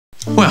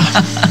Well,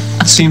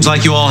 it seems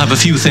like you all have a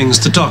few things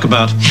to talk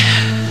about.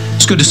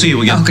 It's good to see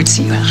you again. Oh, good to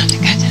see you, Alan.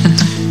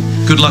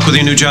 Good. Good luck with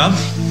your new job.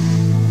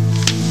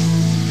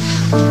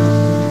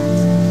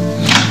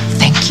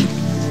 Thank you.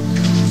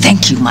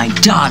 Thank you, my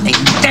darling.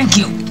 Thank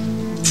you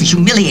for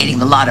humiliating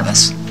the lot of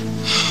us.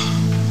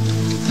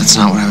 That's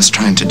not what I was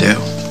trying to do.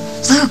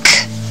 Luke,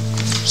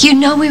 you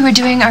know we were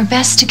doing our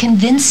best to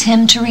convince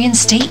him to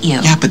reinstate you.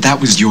 Yeah, but that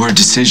was your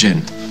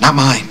decision, not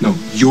mine. No,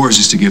 yours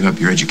is to give up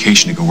your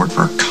education to go work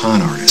for a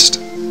con artist.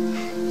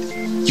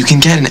 You can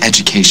get an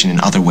education in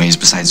other ways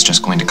besides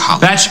just going to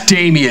college. That's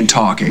Damien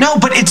talking. No,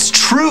 but it's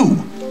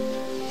true.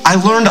 I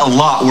learned a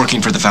lot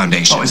working for the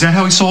foundation. Oh, is that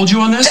how he sold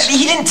you on this?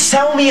 He didn't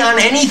sell me on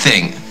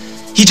anything.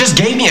 He just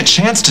gave me a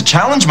chance to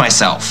challenge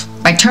myself.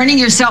 By turning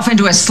yourself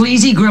into a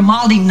sleazy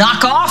Grimaldi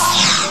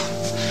knockoff?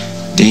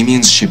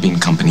 Damien's shipping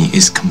company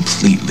is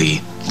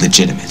completely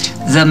legitimate.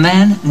 The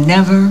man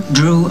never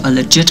drew a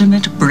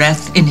legitimate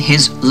breath in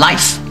his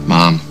life.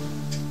 Mom,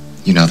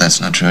 you know that's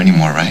not true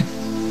anymore, right?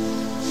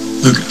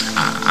 Look,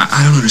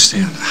 I don't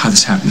understand how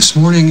this happened. This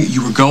morning,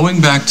 you were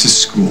going back to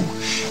school,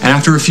 and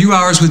after a few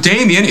hours with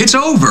Damien, it's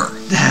over.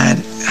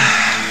 Dad,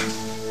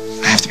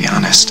 I have to be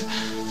honest.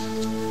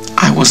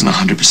 I wasn't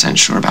 100%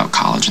 sure about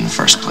college in the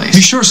first place.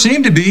 You sure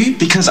seem to be.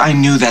 Because I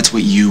knew that's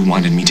what you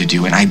wanted me to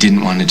do, and I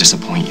didn't want to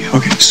disappoint you.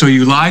 Okay, so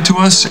you lied to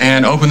us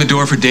and opened the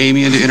door for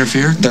Damien to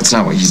interfere? That's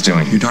not what he's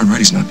doing. You're darn right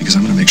he's not, because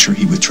I'm going to make sure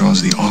he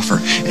withdraws the offer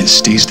and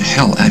stays the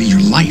hell out of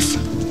your life.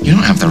 You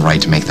don't have the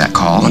right to make that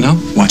call. Oh, no?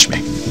 Watch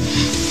me.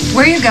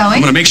 Where are you going?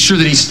 I'm going to make sure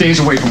that he stays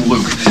away from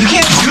Luke. You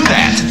can't do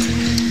that.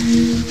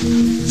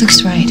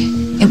 Luke's right.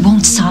 It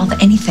won't solve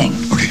anything.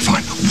 Okay,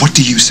 fine. What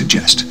do you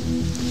suggest?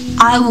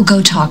 I will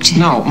go talk to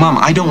him. No, Mom,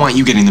 I don't want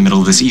you getting in the middle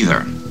of this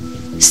either.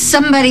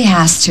 Somebody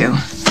has to.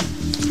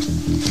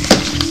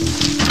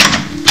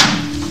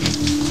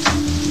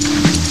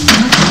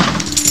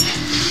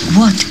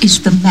 What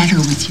is the matter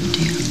with you,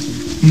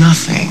 dear?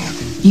 Nothing.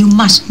 You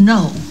must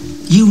know.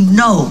 You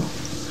know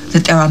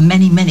that there are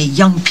many, many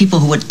young people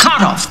who would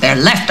cut off their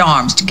left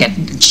arms to get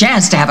a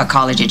chance to have a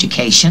college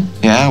education.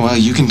 Yeah, well,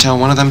 you can tell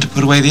one of them to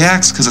put away the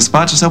axe because a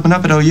spot just opened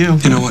up at OU.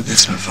 You know what?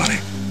 It's not funny.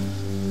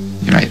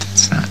 You're right,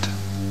 it's not.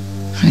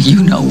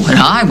 You know what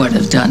I would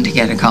have done to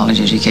get a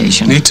college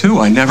education. Me too.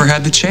 I never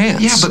had the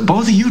chance. Yeah, but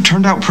both of you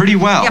turned out pretty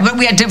well. Yeah, but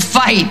we had to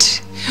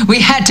fight. We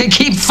had to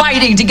keep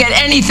fighting to get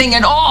anything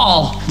at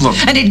all. Look.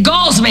 And it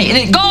galls me, and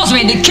it galls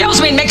me, and it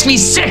kills me, and makes me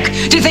sick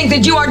to think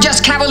that you are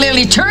just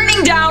cavalierly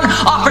turning down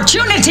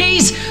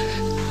opportunities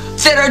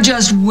that are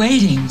just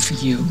waiting for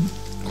you.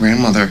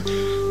 Grandmother,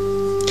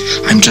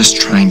 I'm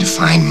just trying to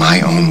find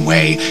my own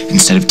way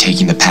instead of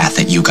taking the path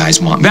that you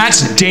guys want me.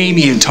 That's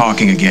Damien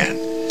talking again.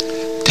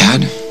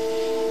 Dad,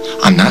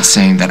 I'm not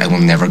saying that I will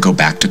never go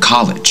back to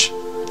college.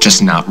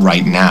 Just not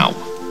right now.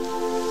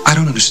 I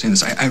don't understand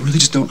this. I really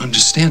just don't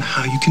understand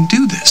how you can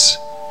do this.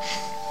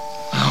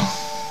 Well,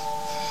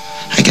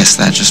 I guess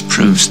that just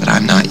proves that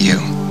I'm not you.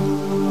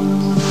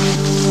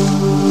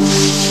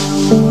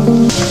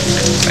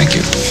 Thank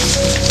you.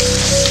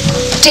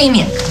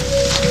 Damien.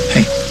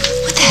 Hey.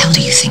 What the hell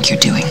do you think you're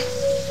doing?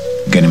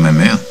 Getting my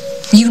mail.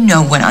 You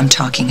know what I'm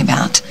talking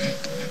about.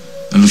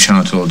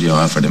 Luciano told you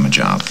I offered him a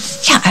job.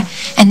 Yeah,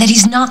 and that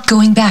he's not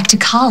going back to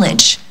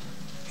college.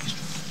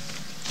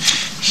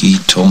 He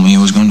told me he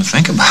was going to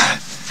think about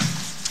it.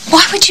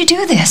 Why would you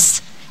do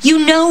this? You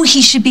know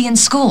he should be in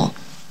school.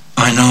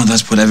 I know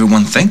that's what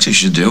everyone thinks he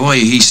should do.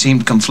 He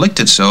seemed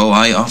conflicted, so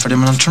I offered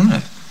him an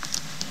alternative.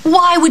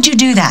 Why would you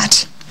do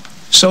that?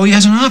 So he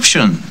has an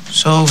option.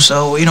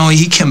 So you know,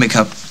 he can make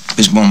up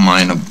his own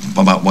mind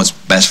about what's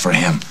best for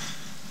him.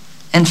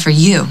 And for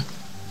you.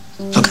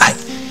 Look,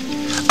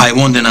 I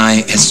won't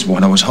deny it's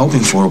what I was hoping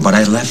for, but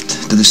I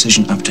left the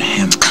decision up to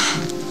him.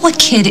 What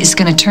kid is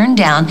going to turn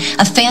down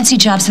a fancy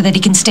job so that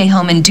he can stay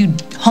home and do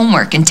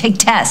homework and take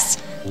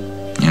tests?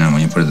 You know,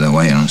 when you put it that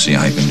way, I don't see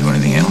how you can do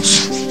anything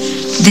else.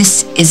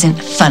 This isn't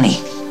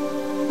funny.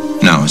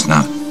 No, it's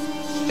not.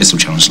 It's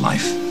Luciano's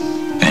life.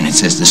 And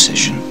it's his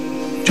decision.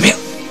 Jamil,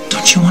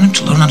 don't you want him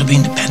to learn how to be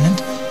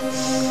independent?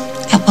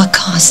 At what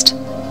cost?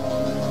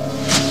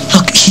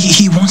 Look,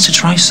 he wants to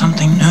try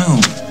something new.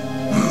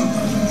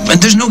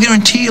 And there's no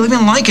guarantee he'll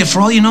even like it.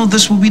 For all you know,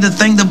 this will be the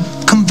thing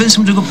that convince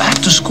him to go back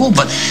to school.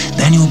 But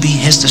then it will be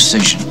his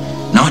decision.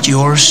 Not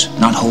yours,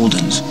 not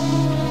Holden's.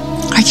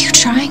 Are you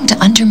trying to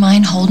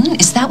undermine Holden?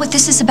 Is that what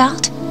this is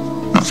about?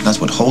 No, if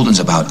that's what Holden's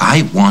about.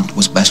 I want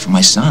what's best for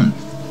my son.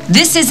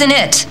 This isn't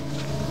it.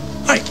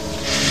 Right.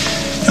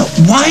 Now,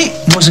 why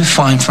was it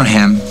fine for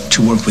him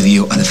to work with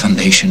you at the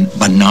foundation,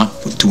 but not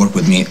to work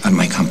with me at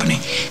my company?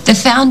 The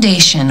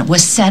foundation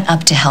was set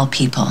up to help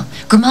people.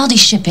 Grimaldi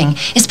Shipping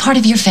is part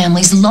of your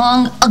family's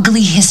long,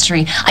 ugly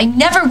history. I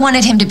never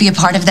wanted him to be a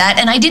part of that,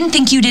 and I didn't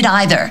think you did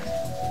either.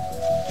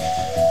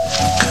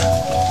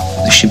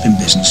 The shipping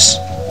business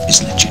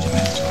is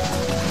legitimate.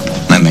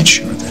 I made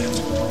sure of that.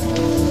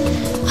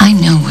 I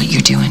know what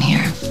you're doing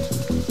here.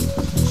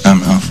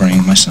 I'm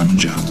offering my son a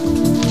job.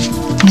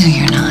 No,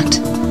 you're not.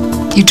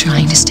 You're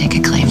trying to stake a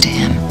claim to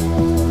him,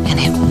 and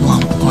it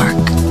won't work.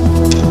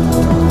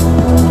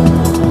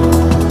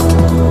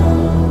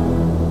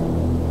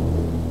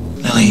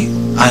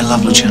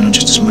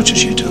 much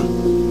as you do.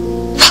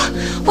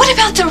 What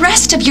about the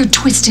rest of your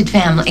twisted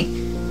family?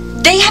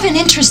 They have an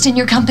interest in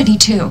your company,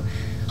 too.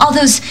 All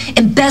those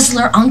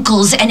embezzler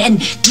uncles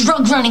and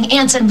drug-running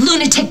aunts and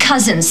lunatic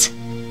cousins.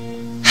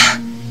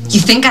 You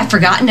think I've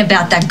forgotten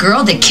about that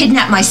girl that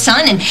kidnapped my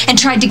son and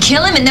tried to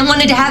kill him and then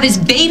wanted to have his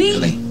baby?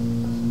 Lily,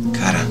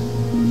 Cara,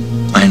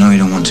 I know you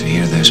don't want to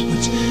hear this,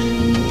 but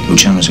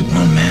Luciano's a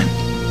grown man.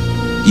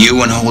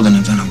 You and Holden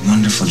have done a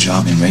wonderful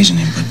job in raising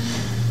him, but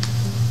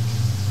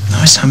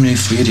now it's time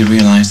for you to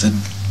realize that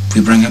if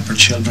we bring up our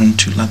children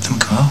to let them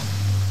go.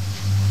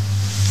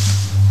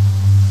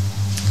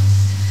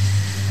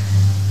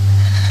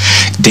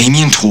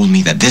 Damien told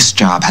me that this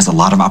job has a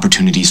lot of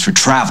opportunities for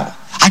travel.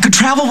 I could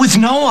travel with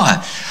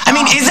Noah. I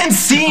mean, isn't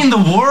seeing the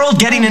world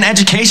getting an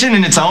education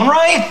in its own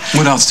right?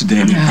 What else did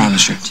Damien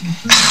promise you?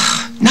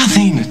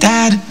 Nothing,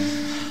 Dad.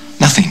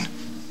 Nothing.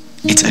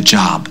 It's a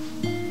job.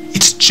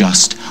 It's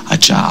just a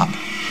job.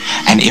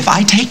 And if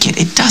I take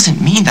it, it doesn't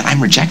mean that I'm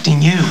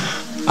rejecting you.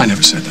 I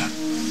never said that.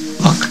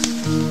 Look,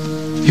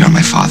 you're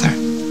my father.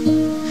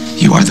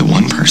 You are the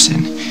one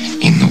person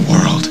in the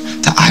world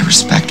that I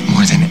respect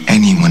more than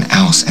anyone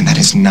else, and that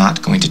is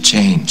not going to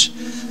change.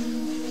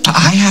 But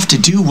I have to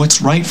do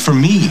what's right for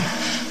me,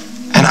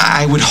 and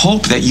I would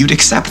hope that you'd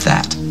accept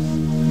that.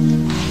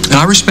 And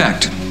I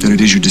respect that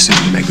it is your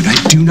decision to make, but I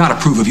do not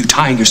approve of you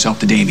tying yourself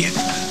to Damien.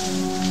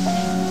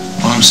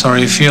 Well, I'm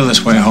sorry you feel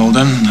this way,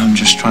 Holden. I'm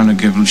just trying to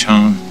give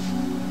Luciano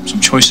some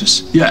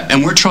choices. Yeah,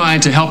 and we're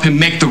trying to help him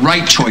make the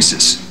right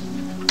choices.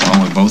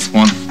 Well, we both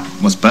want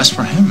what's best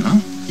for him, no?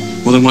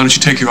 Well, then why don't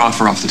you take your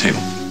offer off the table?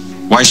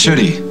 Why should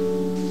he?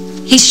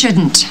 He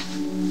shouldn't.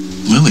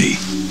 Lily,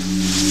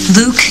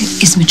 Luke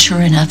is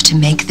mature enough to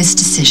make this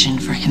decision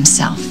for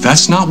himself.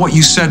 that's not what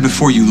you said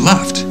before you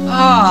left.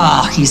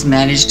 Ah, he's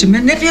managed to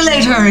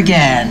manipulate her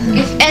again.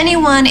 If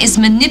anyone is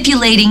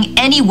manipulating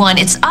anyone,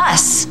 it's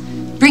us.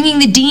 Bringing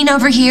the dean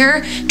over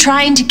here,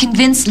 trying to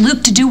convince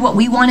Luke to do what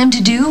we want him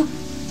to do.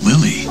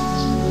 Lily.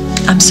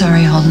 I'm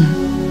sorry, Holden,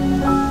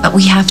 but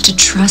we have to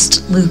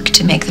trust Luke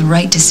to make the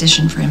right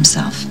decision for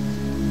himself.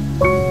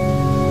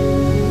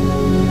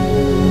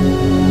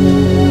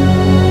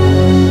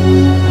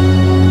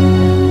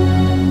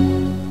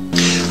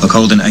 Look,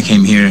 Holden, I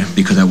came here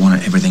because I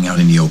wanted everything out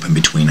in the open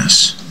between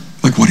us.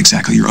 Like what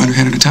exactly? Your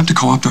underhanded attempt to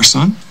co-opt our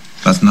son?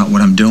 That's not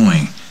what I'm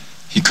doing.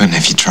 You couldn't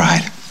if you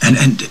tried.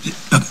 And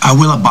look, I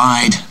will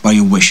abide by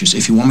your wishes.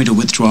 If you want me to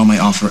withdraw my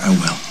offer, I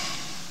will.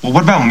 Well,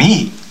 what about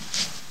me?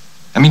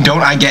 I mean,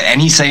 don't I get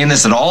any say in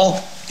this at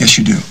all? Yes,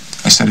 you do.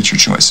 I said it's your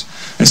choice.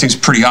 And it seems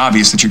pretty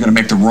obvious that you're going to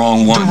make the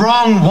wrong one. The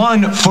wrong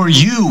one for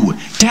you.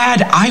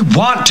 Dad, I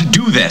want to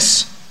do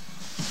this.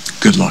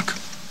 Good luck.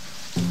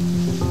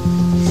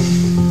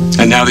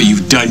 And now that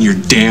you've done your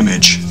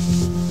damage,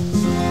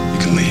 you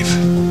can leave.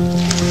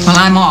 Well,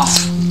 I'm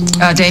off.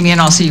 Damien,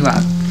 I'll see you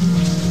out.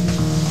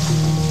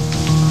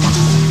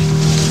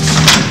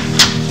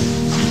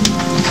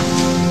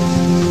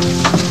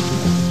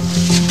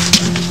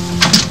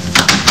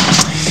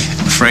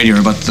 I'm afraid you're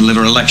about to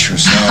deliver a lecture,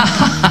 so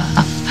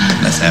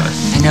let's have it.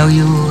 I know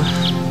you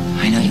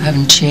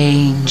haven't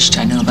changed.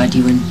 I know about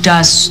you and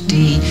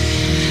Dusty.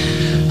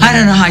 I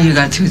don't know how you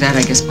got through that,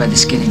 I guess by the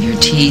skin of your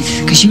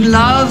teeth. Because you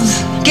love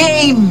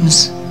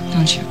games,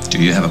 don't you?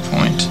 Do you have a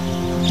point?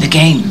 The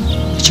game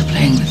that you're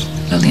playing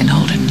with Lily and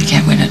Holden. You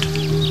can't win it.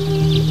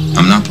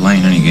 I'm not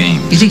playing any game.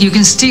 You think you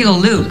can steal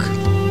Luke?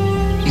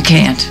 You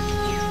can't.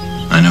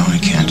 I know I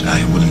can't.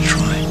 I wouldn't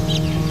try.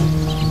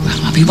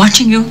 Well, I'll be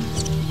watching you.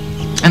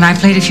 And I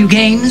played a few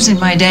games in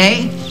my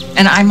day,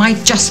 and I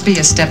might just be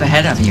a step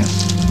ahead of you.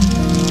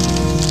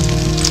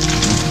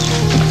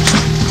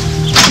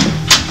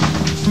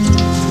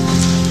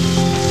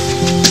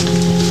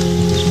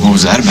 What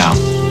was that about?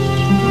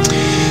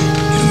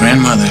 Your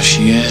grandmother,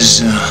 she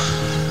is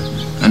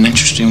an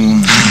interesting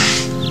woman.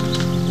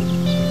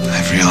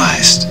 I've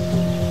realized.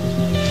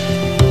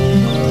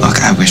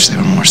 Look, I wish they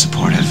were more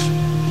supportive,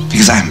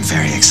 because I'm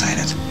very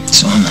excited.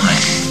 So am I.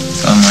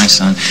 So am I,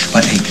 son.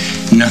 But hey,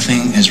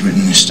 nothing is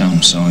written in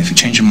stone, so if you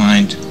change your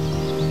mind,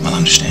 I'll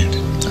understand.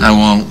 I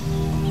won't.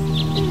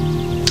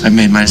 I've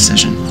made my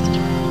decision.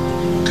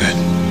 Good.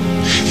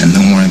 And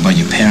don't worry about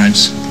your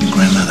parents, your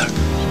grandmother.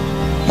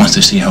 Once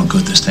they see how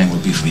good this thing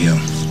will be for you,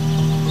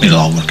 it'll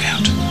all work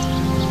out.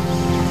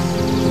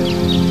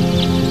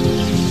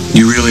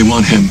 You really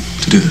want him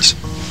to do this?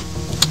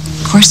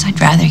 Of course, I'd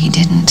rather he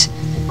didn't.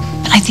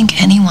 But I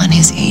think anyone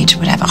his age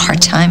would have a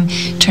hard time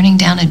turning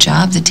down a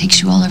job that takes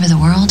you all over the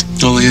world.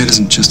 Only it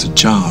isn't just a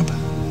job,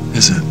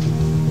 is it?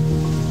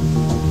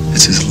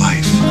 It's his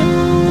life.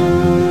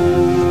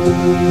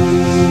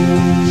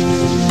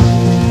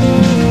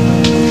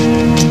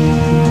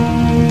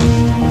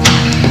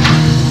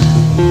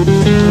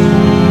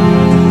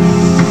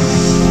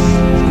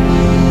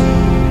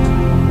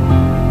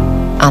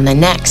 On the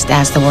next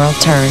As the World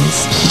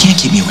Turns. You can't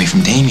keep me away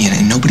from Damien,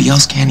 and nobody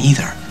else can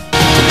either.